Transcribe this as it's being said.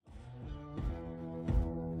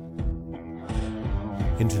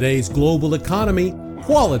In today's global economy,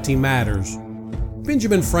 quality matters.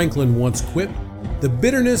 Benjamin Franklin once quipped, "The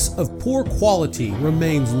bitterness of poor quality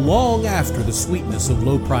remains long after the sweetness of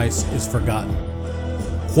low price is forgotten."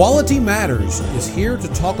 Quality Matters is here to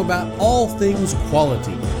talk about all things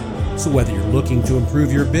quality. So whether you're looking to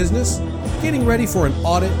improve your business, getting ready for an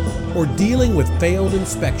audit, or dealing with failed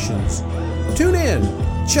inspections, tune in,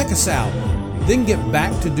 check us out, then get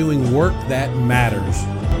back to doing work that matters.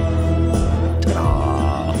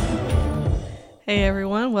 Hey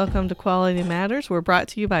everyone, welcome to Quality Matters. We're brought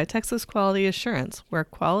to you by Texas Quality Assurance, where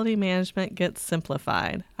quality management gets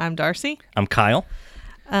simplified. I'm Darcy. I'm Kyle.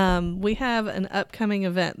 We have an upcoming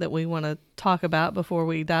event that we want to talk about before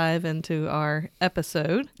we dive into our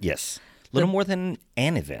episode. Yes. A little more than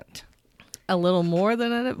an event. A little more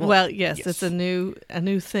than an event? Well, yes, it's a new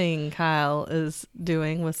thing Kyle is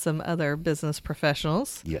doing with some other business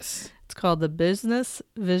professionals. Yes. It's called the Business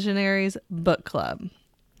Visionaries Book Club.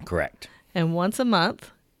 Correct. And once a month,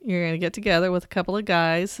 you're going to get together with a couple of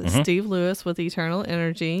guys, Steve Lewis with Eternal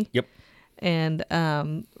Energy. Yep. And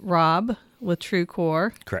Rob with True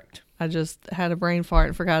Core. Correct. I just had a brain fart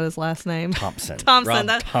and forgot his last name. Thompson. Thompson.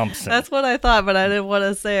 Thompson. That's what I thought, but I didn't want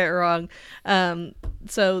to say it wrong.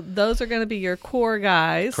 So those are going to be your core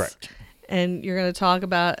guys. Correct. And you're going to talk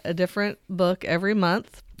about a different book every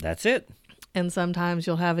month. That's it. And sometimes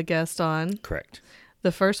you'll have a guest on. Correct.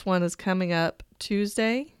 The first one is coming up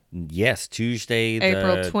Tuesday. Yes, Tuesday,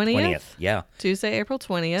 April the 20th? Yeah. Tuesday, April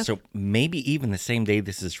 20th. So maybe even the same day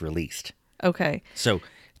this is released. Okay. So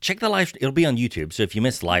check the live. It'll be on YouTube. So if you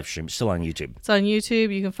missed the live stream, it's still on YouTube. It's on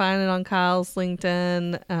YouTube. You can find it on Kyle's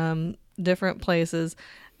LinkedIn, different places.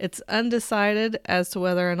 It's undecided as to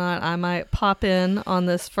whether or not I might pop in on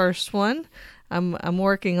this first one. I'm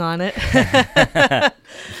working on it.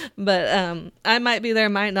 But I might be there,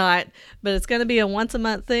 might not. But it's going to be a once a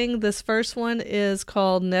month thing. This first one is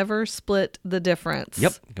called Never Split the Difference.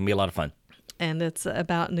 Yep. It's going to be a lot of fun. And it's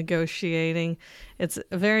about negotiating. It's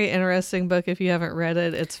a very interesting book if you haven't read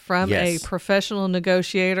it. It's from a professional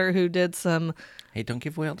negotiator who did some... Hey, don't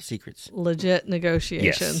give away all the secrets. Legit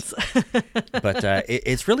negotiations. Yes. But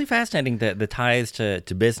it's really fascinating, the ties to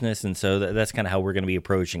business. And so that's kind of how we're going to be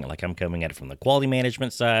approaching it. Like I'm coming at it from the quality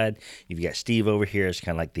management side. You've got Steve over here. It's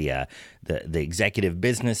kind of like the executive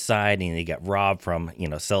business side. And you got Rob from,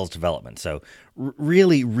 sales development. So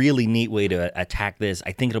really, really neat way to attack this.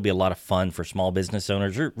 I think it'll be a lot of fun for small business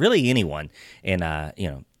owners or really anyone. And,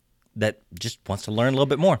 that just wants to learn a little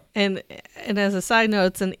bit more. And as a side note,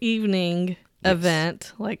 it's an evening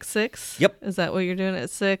event, like 6. Yep. Is that what you're doing at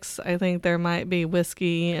 6? I think there might be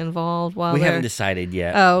whiskey involved while we haven't decided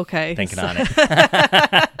yet. Oh, okay. Thinking on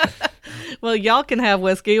it. Well, y'all can have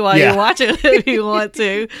whiskey while you watch it if you want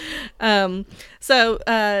to. So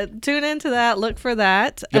tune into that. Look for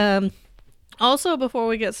that. Yep. Also, before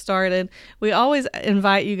we get started, we always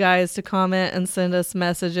invite you guys to comment and send us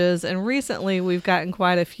messages. And recently, we've gotten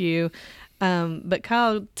quite a few. But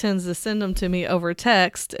Kyle tends to send them to me over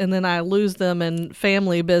text, and then I lose them in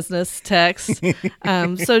family business text.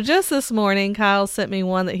 So just this morning, Kyle sent me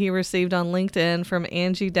one that he received on LinkedIn from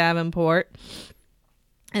Angie Davenport.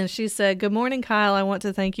 And she said, "Good morning, Kyle. I want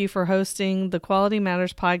to thank you for hosting the Quality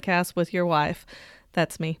Matters podcast with your wife."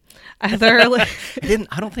 That's me. I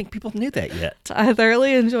don't think people knew that yet. I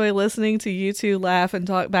thoroughly enjoy listening to you two laugh and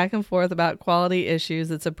talk back and forth about quality issues.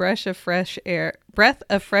 It's a breath of fresh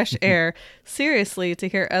air, seriously, to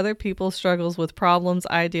hear other people's struggles with problems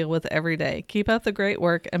I deal with every day. Keep up the great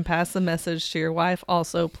work and pass the message to your wife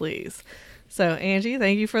also, please. So, Angie,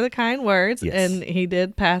 thank you for the kind words. Yes. And he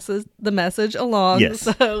did pass the message along. Yes.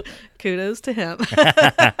 So, kudos to him.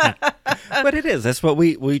 But it is. That's what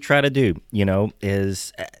we try to do,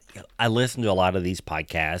 is I listen to a lot of these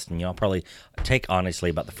podcasts, and, I'll probably take, honestly,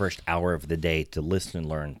 about the first hour of the day to listen and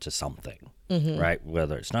learn to something, right?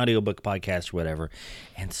 Whether it's an audiobook, podcast, or whatever.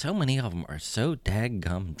 And so many of them are so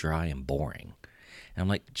daggum dry and boring. And I'm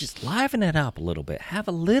like, just liven it up a little bit. Have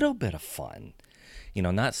a little bit of fun.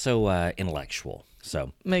 Not so intellectual.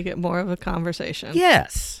 So make it more of a conversation.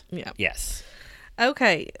 Yes. Yeah. Yes.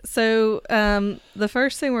 Okay. So the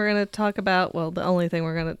first thing we're going to talk about, the only thing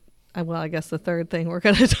we're going to, I guess the third thing we're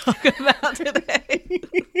going to talk about today.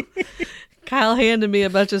 Kyle handed me a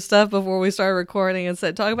bunch of stuff before we started recording and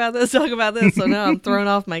said, talk about this. So now I'm thrown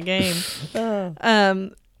off my game.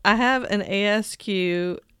 I have an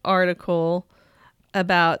ASQ article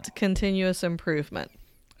about continuous improvement.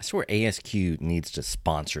 I swear ASQ needs to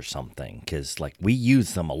sponsor something because, we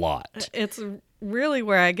use them a lot. It's really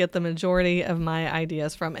where I get the majority of my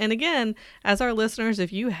ideas from. And again, as our listeners,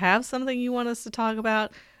 if you have something you want us to talk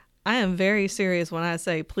about, I am very serious when I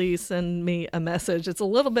say, please send me a message. It's a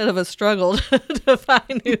little bit of a struggle to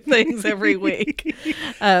find new things every week.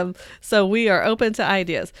 So we are open to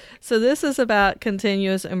ideas. So this is about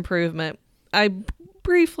continuous improvement. I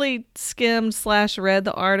briefly skimmed/read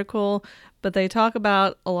the article, but they talk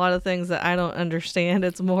about a lot of things that I don't understand.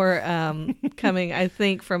 It's more coming, I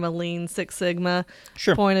think, from a Lean Six Sigma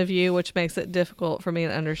point of view, which makes it difficult for me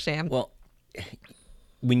to understand. Well,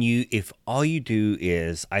 if all you do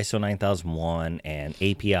is ISO 9001 and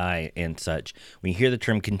API and such, when you hear the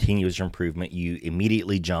term continuous improvement, you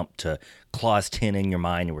immediately jump to clause 10 in your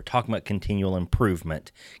mind, and we're talking about continual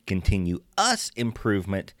improvement. Continuous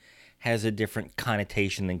improvement has a different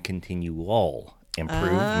connotation than continual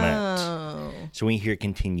improvement. Oh. So when you hear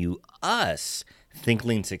continuous, think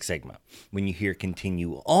Lean Six Sigma. When you hear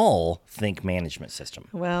continual, think management system.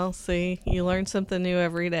 Well, see, you learn something new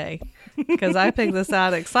every day, because I picked this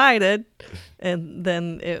out excited, and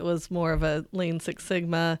then it was more of a Lean Six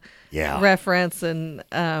Sigma reference. And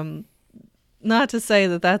not to say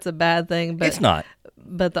that that's a bad thing, but it's not.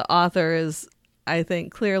 But the author is, I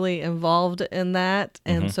think, clearly involved in that.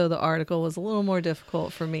 And so the article was a little more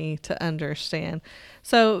difficult for me to understand.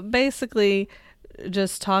 So basically,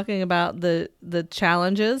 just talking about the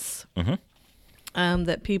challenges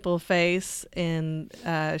that people face. And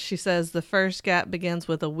she says the first gap begins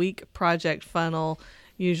with a weak project funnel,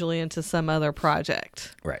 usually into some other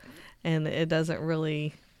project. Right. And it doesn't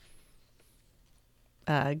really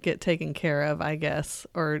get taken care of, I guess,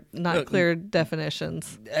 or not clear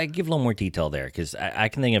definitions. I give a little more detail there, because I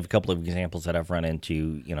can think of a couple of examples that I've run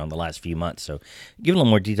into, in the last few months. So give a little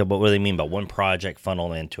more detail about what do they mean by one project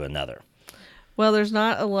funnel into another. Well, there's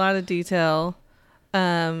not a lot of detail.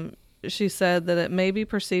 She said that it may be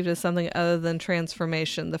perceived as something other than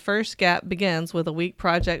transformation. The first gap begins with a weak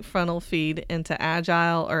project funnel feed into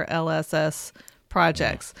Agile or LSS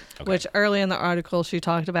projects, which early in the article she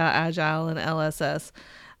talked about Agile and LSS.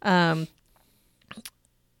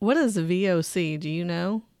 What is VOC? Do you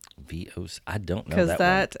know? VOC? I don't know because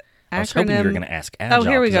that acronym. I was hoping you were going to ask Agile. Oh,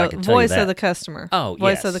 here we go. Voice of the customer. Oh,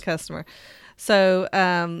 Voice of the customer.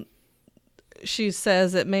 So, she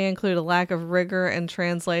says it may include a lack of rigor in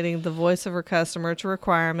translating the voice of her customer to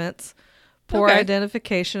requirements, poor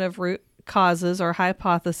identification of root causes or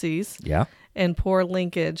hypotheses, and poor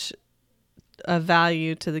linkage of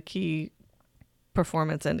value to the key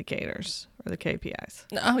performance indicators or the KPIs.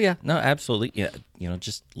 Oh, yeah. No, absolutely. Yeah.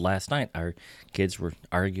 Just last night, our kids were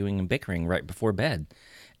arguing and bickering right before bed.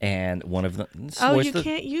 And one of them... you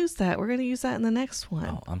can't use that. We're going to use that in the next one.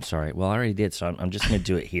 Oh, I'm sorry. Well, I already did, so I'm just going to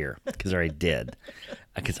do it here, because I already did.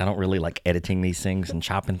 Because I don't really like editing these things and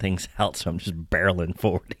chopping things out, so I'm just barreling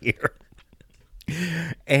forward here.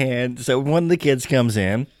 And so one of the kids comes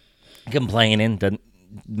in, complaining, doesn't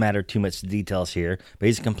matter too much the details here, but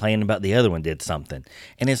he's complaining about the other one did something.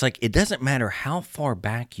 And it's like, it doesn't matter how far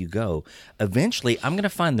back you go. Eventually, I'm going to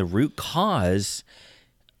find the root cause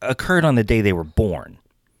occurred on the day they were born.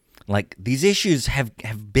 Like, these issues have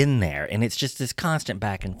been there, and it's just this constant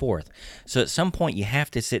back and forth. So at some point, you have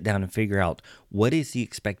to sit down and figure out, what is the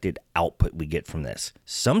expected output we get from this?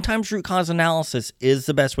 Sometimes root cause analysis is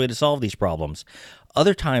the best way to solve these problems.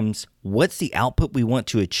 Other times, what's the output we want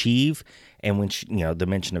to achieve? And when, the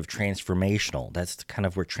mention of transformational, that's kind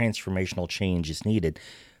of where transformational change is needed.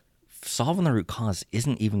 Solving the root cause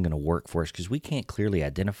isn't even going to work for us, because we can't clearly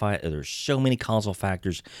identify it. There's so many causal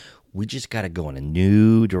factors. We just got to go in a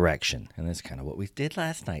new direction. And that's kind of what we did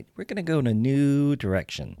last night. We're going to go in a new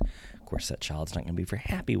direction. Of course, that child's not going to be very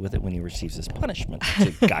happy with it when he receives his punishment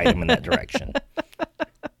to guide him in that direction.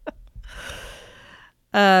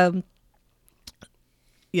 Yeah.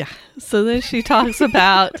 So then she talks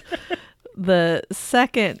about the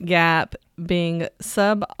second gap being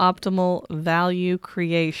suboptimal value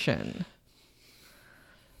creation.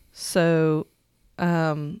 So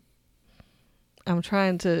I'm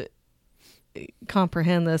trying to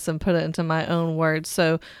comprehend this and put it into my own words.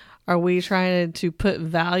 So are we trying to put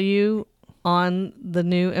value on the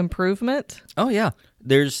new improvement? Oh, yeah.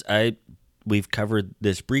 We've covered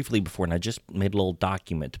this briefly before, and I just made a little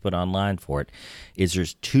document to put online for it.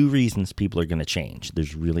 There's 2 reasons people are going to change.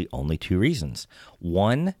 There's really only 2 reasons.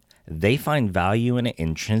 One, they find value in it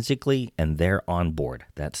intrinsically, and they're on board.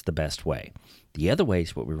 That's the best way. The other way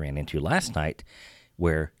is what we ran into last night,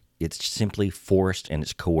 where it's simply forced and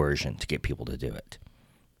it's coercion to get people to do it.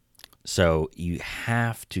 So you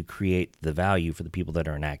have to create the value for the people that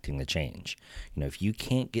are enacting the change. If you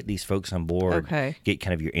can't get these folks on board, get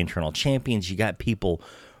kind of your internal champions, you got people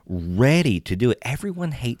ready to do it.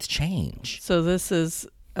 Everyone hates change. So this is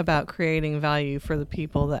about creating value for the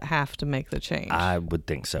people that have to make the change. I would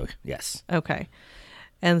think so, yes. Okay.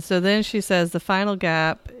 And so then she says the final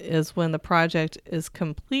gap is when the project is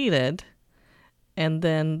completed and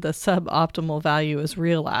then the suboptimal value is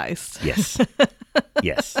realized. Yes.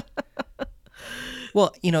 Yes.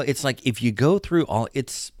 Well, it's like if you go through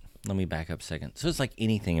let me back up a second. So it's like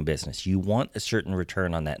anything in business. You want a certain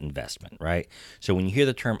return on that investment, right? So when you hear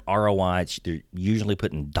the term ROI, they're usually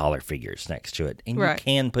putting dollar figures next to it. And you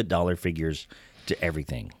can put dollar figures to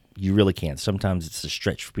everything. You really can. Sometimes it's a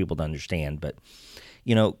stretch for people to understand. But,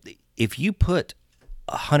 if you put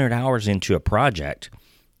 100 hours into a project,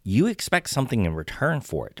 you expect something in return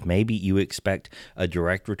for it. Maybe you expect a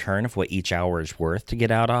direct return of what each hour is worth to get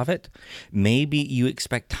out of it. Maybe you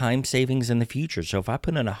expect time savings in the future. So if I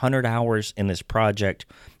put in 100 hours in this project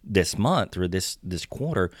this month or this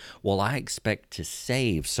quarter, well, I expect to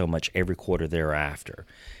save so much every quarter thereafter.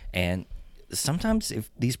 And sometimes if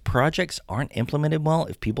these projects aren't implemented well,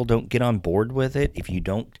 if people don't get on board with it, if you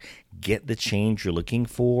don't get the change you're looking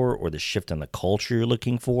for or the shift in the culture you're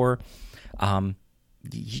looking for,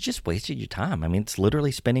 you just wasted your time. I mean, it's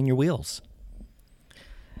literally spinning your wheels.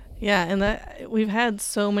 Yeah, and we've had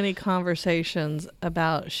so many conversations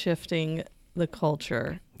about shifting the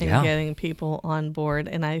culture and getting people on board,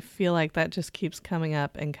 and I feel like that just keeps coming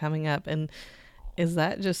up. And is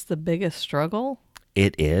that just the biggest struggle?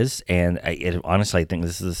 It is, and honestly, I think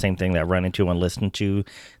this is the same thing that I run into when listening to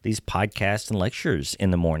these podcasts and lectures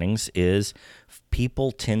in the mornings is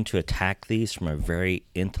people tend to attack these from a very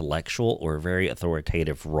intellectual or a very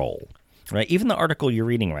authoritative role, right? Even the article you're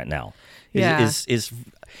reading right now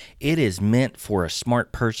is meant for a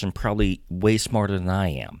smart person, probably way smarter than I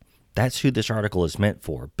am. That's who this article is meant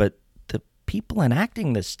for. But the people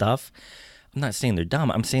enacting this stuff, I'm not saying they're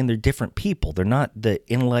dumb. I'm saying they're different people. They're not the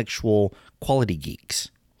intellectual quality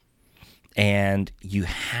geeks. And you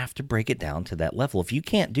have to break it down to that level. If you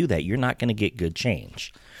can't do that, you're not going to get good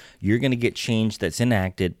change. You're going to get change that's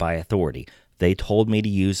enacted by authority. They told me to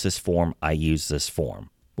use this form. I use this form.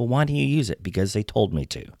 Well, why do you use it? Because they told me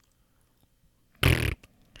to.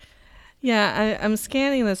 Yeah, I'm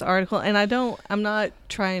scanning this article, and I'm not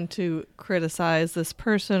trying to criticize this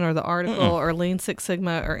person or the article or Lean Six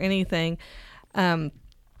Sigma or anything.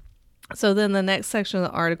 So then the next section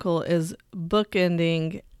of the article is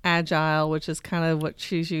bookending Agile, which is kind of what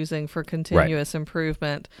she's using for continuous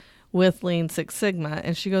improvement with Lean Six Sigma.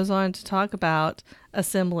 And she goes on to talk about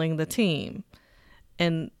assembling the team.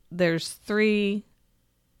 And there's two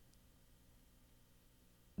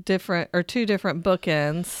different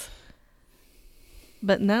bookends,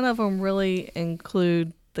 but none of them really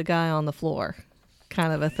include the guy on the floor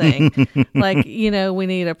kind of a thing. Like, we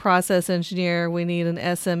need a process engineer, we need an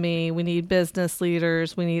SME, we need business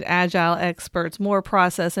leaders, we need agile experts, more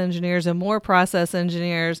process engineers and more process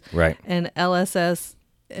engineers, right? And LSS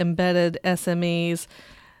embedded SMEs.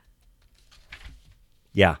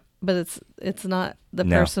 Yeah. But it's not the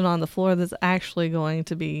person on the floor that's actually going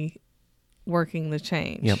to be working the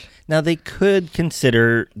change. Yep. Now, they could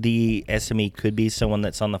consider the SME could be someone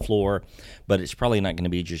that's on the floor, but it's probably not going to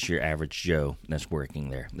be just your average Joe that's working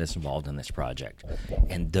there, that's involved in this project.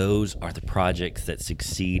 And those are the projects that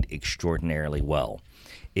succeed extraordinarily well.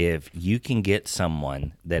 If you can get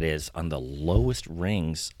someone that is on the lowest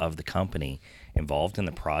rings of the company involved in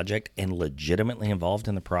the project and legitimately involved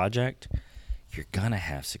in the project, you're going to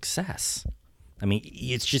have success. I mean,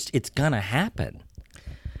 it's going to happen.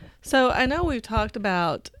 So I know we've talked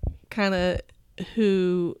about kind of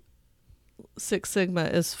who Six Sigma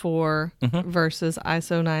is for versus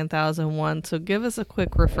ISO 9001. So give us a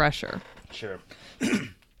quick refresher. Sure.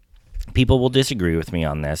 People will disagree with me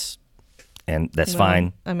on this, and that's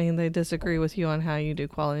fine. I mean, they disagree with you on how you do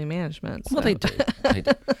quality management. So. Well, they do. They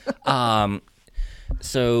do.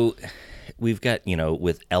 So we've got,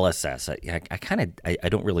 with LSS, I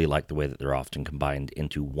don't really like the way that they're often combined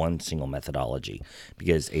into one single methodology,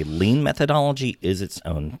 because a lean methodology is its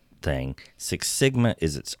own thing. Six Sigma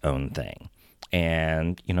is its own thing.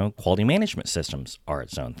 And, quality management systems are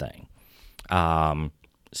its own thing.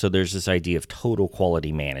 So there's this idea of total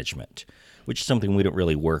quality management, which is something we don't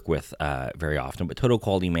really work with very often. But total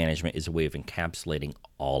quality management is a way of encapsulating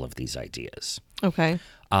all of these ideas. Okay.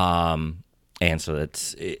 And so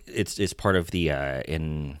it's part of the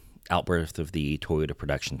outbirth of the Toyota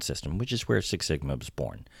production system, which is where Six Sigma was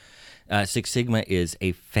born. Six Sigma is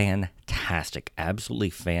a fantastic, absolutely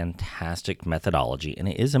fantastic methodology, and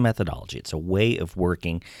it is a methodology. It's a way of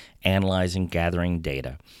working, analyzing, gathering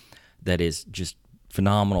data that is just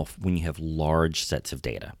phenomenal when you have large sets of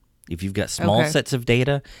data. If you've got small sets of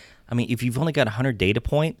data, I mean, if you've only got 100 data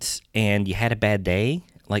points and you had a bad day,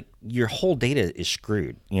 like your whole data is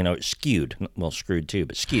screwed, skewed. Well, screwed too,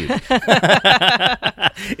 but skewed.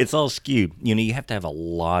 It's all skewed. You have to have a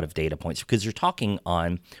lot of data points because you're talking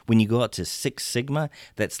on, when you go out to Six Sigma,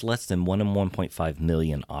 that's less than 1 in 1.5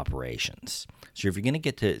 million operations. So if you're going to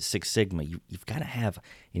get to Six Sigma, you've got to have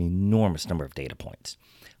an enormous number of data points.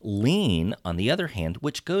 Lean, on the other hand,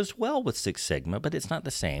 which goes well with Six Sigma, but it's not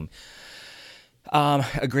the same.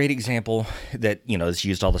 A great example that is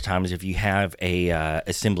used all the time is if you have a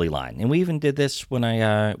assembly line, and we even did this when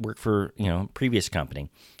I worked for previous company.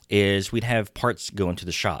 Is we'd have parts go into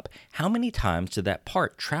the shop. How many times did that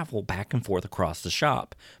part travel back and forth across the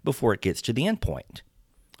shop before it gets to the end point?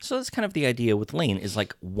 So that's kind of the idea with Lean, is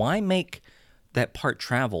like, why make that part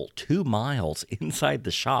travel 2 miles inside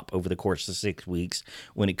the shop over the course of 6 weeks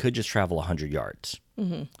when it could just travel 100 yards?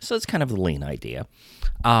 Mm-hmm. So it's kind of the Lean idea.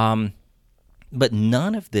 But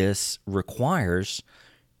none of this requires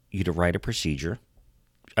you to write a procedure.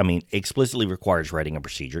 I mean, explicitly requires writing a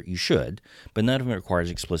procedure. You should, but none of it requires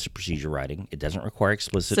explicit procedure writing. It doesn't require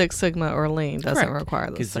explicit. Six Sigma or Lean doesn't require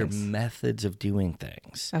those because things. they're methods of doing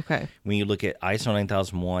things. Okay. When you look at ISO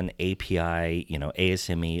 9001, API,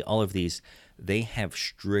 ASME, all of these, they have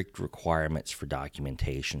strict requirements for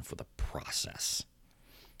documentation for the process.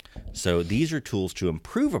 So these are tools to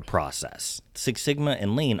improve a process. Six Sigma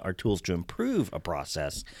and Lean are tools to improve a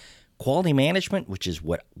process. Quality management, which is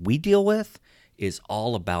what we deal with, is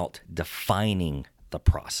all about defining the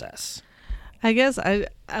process. I guess I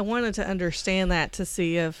wanted to understand that to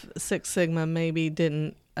see if Six Sigma maybe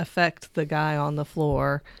didn't affect the guy on the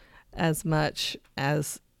floor as much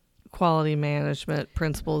as quality management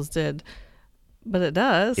principles did. But it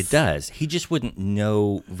does. It does. He just wouldn't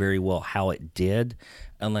know very well how it did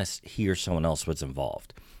unless he or someone else was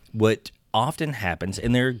involved. What often happens,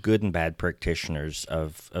 and there are good and bad practitioners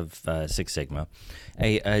of Six Sigma,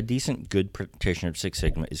 a decent good practitioner of Six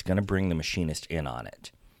Sigma is going to bring the machinist in on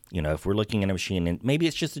it. If we're looking at a machine, and maybe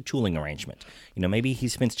it's just a tooling arrangement. Maybe he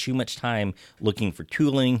spends too much time looking for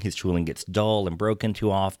tooling. His tooling gets dull and broken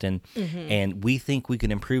too often. Mm-hmm. And we think we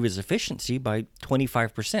can improve his efficiency by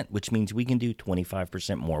 25%, which means we can do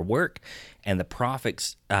 25% more work. And the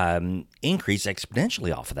profits increase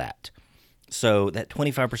exponentially off of that. So that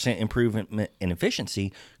 25% improvement in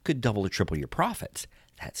efficiency could double or triple your profits.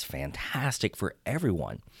 That's fantastic for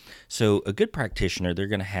everyone. So a good practitioner, they're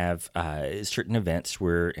going to have certain events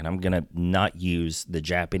where, and I'm going to not use the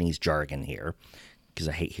Japanese jargon here because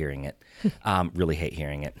I hate hearing it. Really hate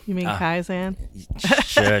hearing it. You mean Kaizen?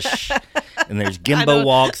 Shush. And there's Gembo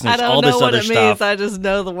walks and there's all this other stuff. I don't know what it means. I just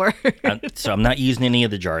know the word. So I'm not using any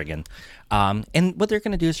of the jargon. And what they're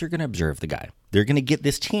going to do is they're going to observe the guy. They're going to get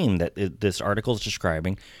this team that this article is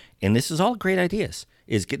describing, and this is all great ideas,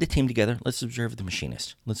 is get the team together. Let's observe the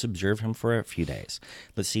machinist. Let's observe him for a few days.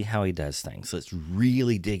 Let's see how he does things. Let's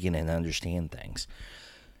really dig in and understand things.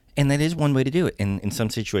 And that is one way to do it. And in some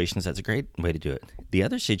situations, that's a great way to do it. The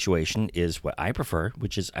other situation is what I prefer,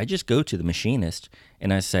 which is I just go to the machinist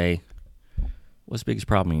and I say, what's the biggest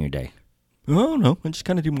problem in your day? Oh, no, I just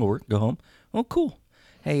kind of do my work, go home. Oh, cool.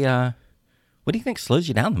 Hey, what do you think slows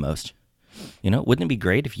you down the most? Wouldn't it be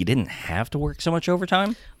great if you didn't have to work so much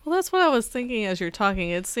overtime? Well, that's what I was thinking as you're talking.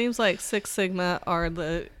 It seems like Six Sigma are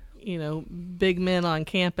the, big men on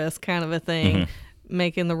campus kind of a thing, mm-hmm.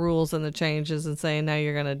 making the rules and the changes and saying, now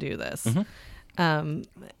you're going to do this. Mm-hmm.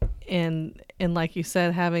 And like you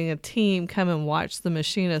said, having a team come and watch the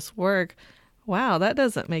machinist work, wow, that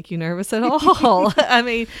doesn't make you nervous at all. I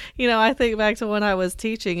mean, I think back to when I was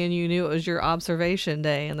teaching and you knew it was your observation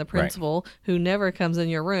day and the principal who never comes in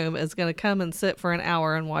your room is going to come and sit for an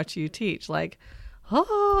hour and watch you teach. Like,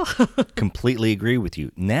 oh. Completely agree with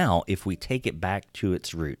you. Now, if we take it back to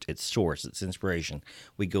its root, its source, its inspiration,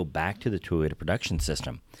 we go back to the Toyota production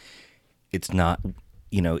system. It's not,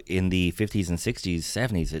 in the 50s and 60s,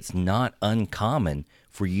 70s, it's not uncommon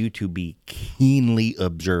for you to be keenly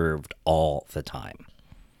observed all the time.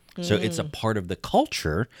 So it's a part of the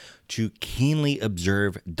culture to keenly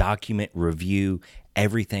observe, document, review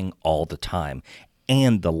everything all the time.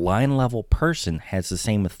 And the line level person has the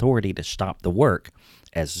same authority to stop the work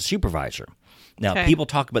as the supervisor. Now, people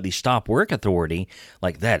talk about the stop work authority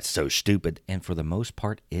like that's so stupid. And for the most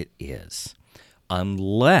part, it is.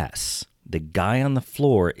 Unless the guy on the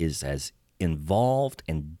floor is as involved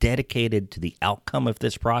and dedicated to the outcome of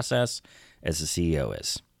this process as the CEO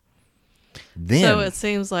is. Then, so it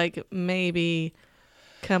seems like maybe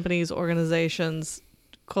companies, organizations,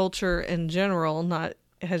 culture in general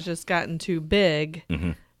has just gotten too big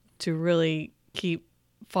mm-hmm. to really keep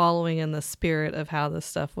following in the spirit of how this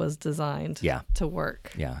stuff was designed to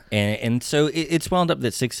work. Yeah. And so it's wound up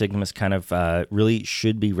that Six Sigma is kind of really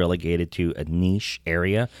should be relegated to a niche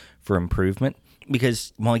area for improvement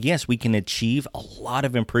because, well, yes, we can achieve a lot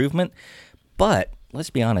of improvement, but let's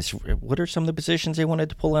be honest, what are some of the positions they wanted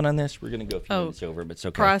to pull in on this? We're going to go a few minutes over, but it's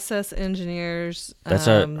okay. Process engineers. That's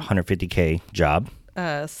a $150K job.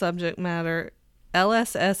 Subject matter,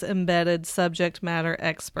 LSS embedded subject matter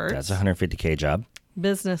experts. That's a $150K job.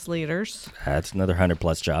 Business leaders. That's another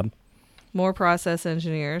 100+ job. More process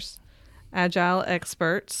engineers. Agile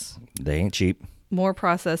experts. They ain't cheap. More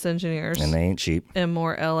process engineers. And they ain't cheap. And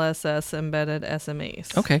more LSS embedded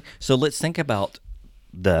SMEs. Okay, so let's think about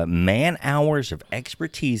the man hours of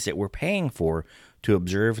expertise that we're paying for to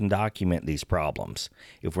observe and document these problems.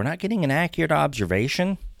 If we're not getting an accurate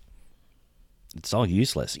observation, it's all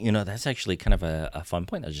useless. You know, that's actually kind of a fun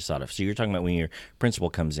point I just thought of. So you're talking about when your principal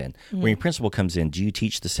comes in. Mm-hmm. When your principal comes in, do you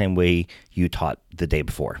teach the same way you taught the day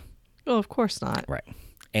before? Well, of course not. Right.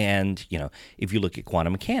 And, you know, if you look at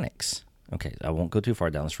quantum mechanics, okay, I won't go too far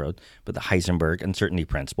down this road, but the Heisenberg uncertainty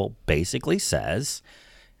principle basically says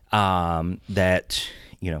that,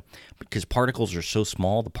 you know, because particles are so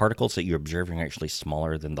small, the particles that you're observing are actually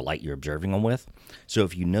smaller than the light you're observing them with. So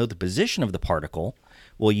if you know the position of the particle,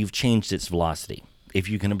 well, you've changed its velocity. If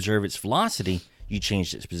you can observe its velocity, you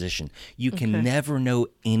changed its position. You can never know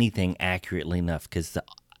anything accurately enough because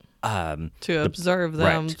to observe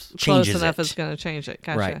them close enough is going to change it.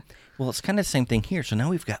 Gotcha. Right. Well, it's kind of the same thing here. So now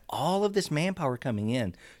we've got all of this manpower coming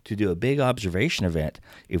in to do a big observation event.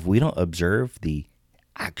 If we don't observe the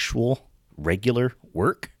actual regular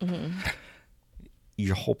work,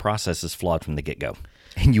 your whole process is flawed from the get-go.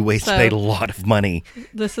 And you wasted a lot of money.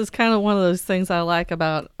 This is kind of one of those things I like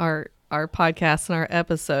about our podcasts and our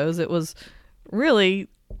episodes. It was really,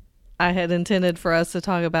 I had intended for us to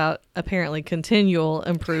talk about apparently continual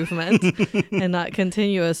improvement and not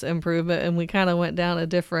continuous improvement. And we kind of went down a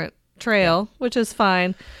different trail, which is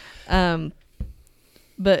fine. But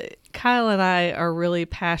Kyle and I are really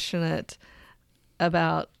passionate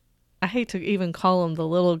about, I hate to even call them the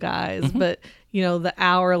little guys, but, you know, the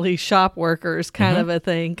hourly shop workers kind of a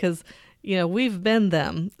thing. Because, you know, we've been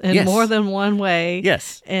them in more than one way.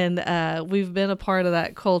 Yes. And we've been a part of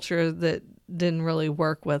that culture that didn't really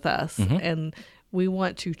work with us. And we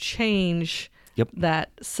want to change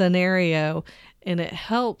that scenario. And it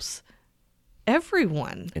helps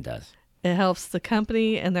everyone. It does. It helps the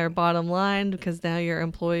company and their bottom line because now your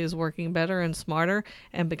employee is working better and smarter.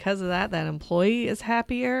 And because of that, that employee is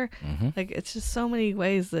happier. Like, it's just so many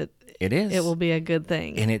ways that it will be a good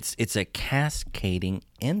thing. And it's a cascading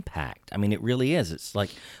impact. I mean, it really is. It's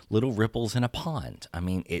like little ripples in a pond. I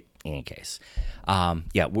mean, in any case.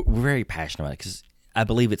 We're very passionate about it because I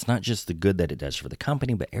believe it's not just the good that it does for the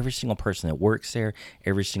company, but every single person that works there,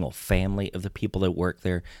 every single family of the people that work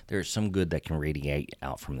there, there's some good that can radiate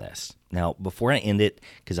out from this. Now, before I end it,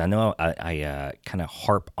 because I know I kind of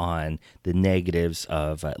harp on the negatives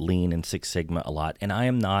of Lean and Six Sigma a lot, and I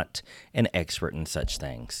am not an expert in such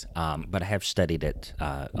things, but I have studied it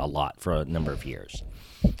a lot for a number of years,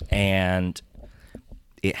 and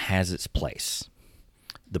it has its place.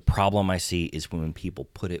 The problem I see is when people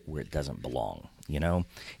put it where it doesn't belong. You know,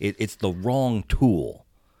 it's the wrong tool.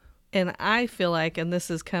 And I feel like, and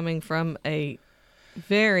this is coming from a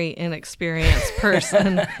very inexperienced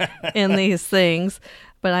person in these things,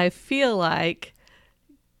 but I feel like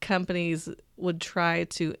companies would try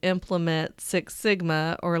to implement Six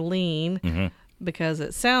Sigma or Lean because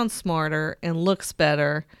it sounds smarter and looks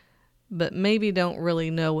better, but maybe don't really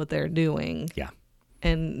know what they're doing. Yeah.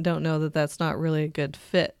 And don't know that that's not really a good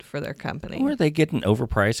fit for their company. Or they get an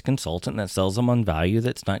overpriced consultant that sells them on value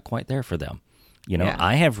that's not quite there for them. You know,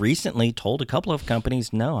 I have recently told a couple of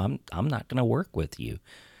companies, no, I'm not going to work with you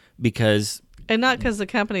because... And not because the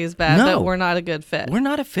company is bad, but we're not a good fit. We're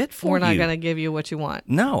not a fit for you. We're not going to give you what you want.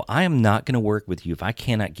 No, I am not going to work with you if I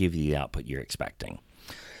cannot give you the output you're expecting.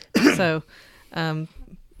 So...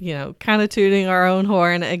 you know, kind of tooting our own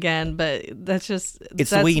horn again, but that's just... It's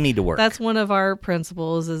the way you need to work. That's one of our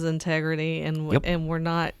principles is integrity, and and we're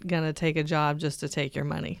not going to take a job just to take your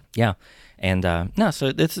money. Yeah. And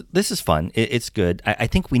so this is fun. It's good. I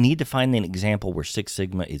think we need to find an example where Six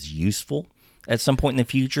Sigma is useful at some point in the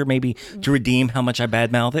future, maybe to redeem how much I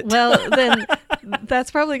badmouth it. Well, then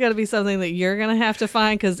that's probably going to be something that you're going to have to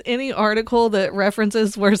find, because any article that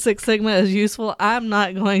references where Six Sigma is useful, I'm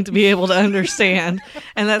not going to be able to understand.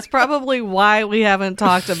 And that's probably why we haven't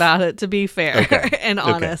talked about it, to be fair and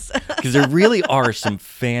honest. Because there really are some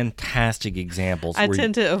fantastic examples. I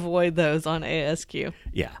tend to avoid those on ASQ.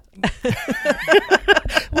 Yeah.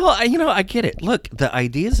 Well, I get it. Look, the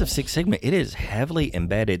ideas of Six Sigma, it is heavily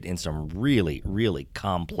embedded in some really, really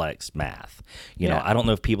complex math. You know, I don't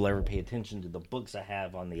know if people ever pay attention to the books I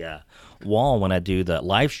have on the wall when I do the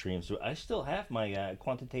live streams. So I still have my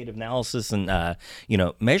quantitative analysis and,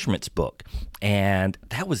 measurements book. And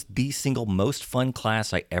that was the single most fun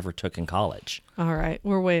class I ever took in college. All right.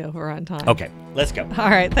 We're way over on time. Okay, let's go. All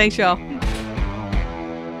right. Thanks, y'all.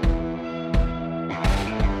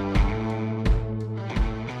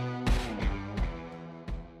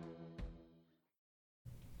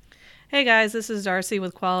 Hey guys, this is Darcy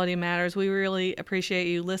with Quality Matters. We really appreciate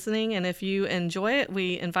you listening, and if you enjoy it,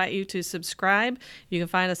 we invite you to subscribe. You can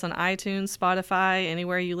find us on iTunes, Spotify,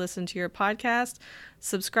 anywhere you listen to your podcast.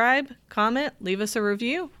 Subscribe, comment, leave us a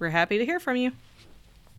review. We're happy to hear from you.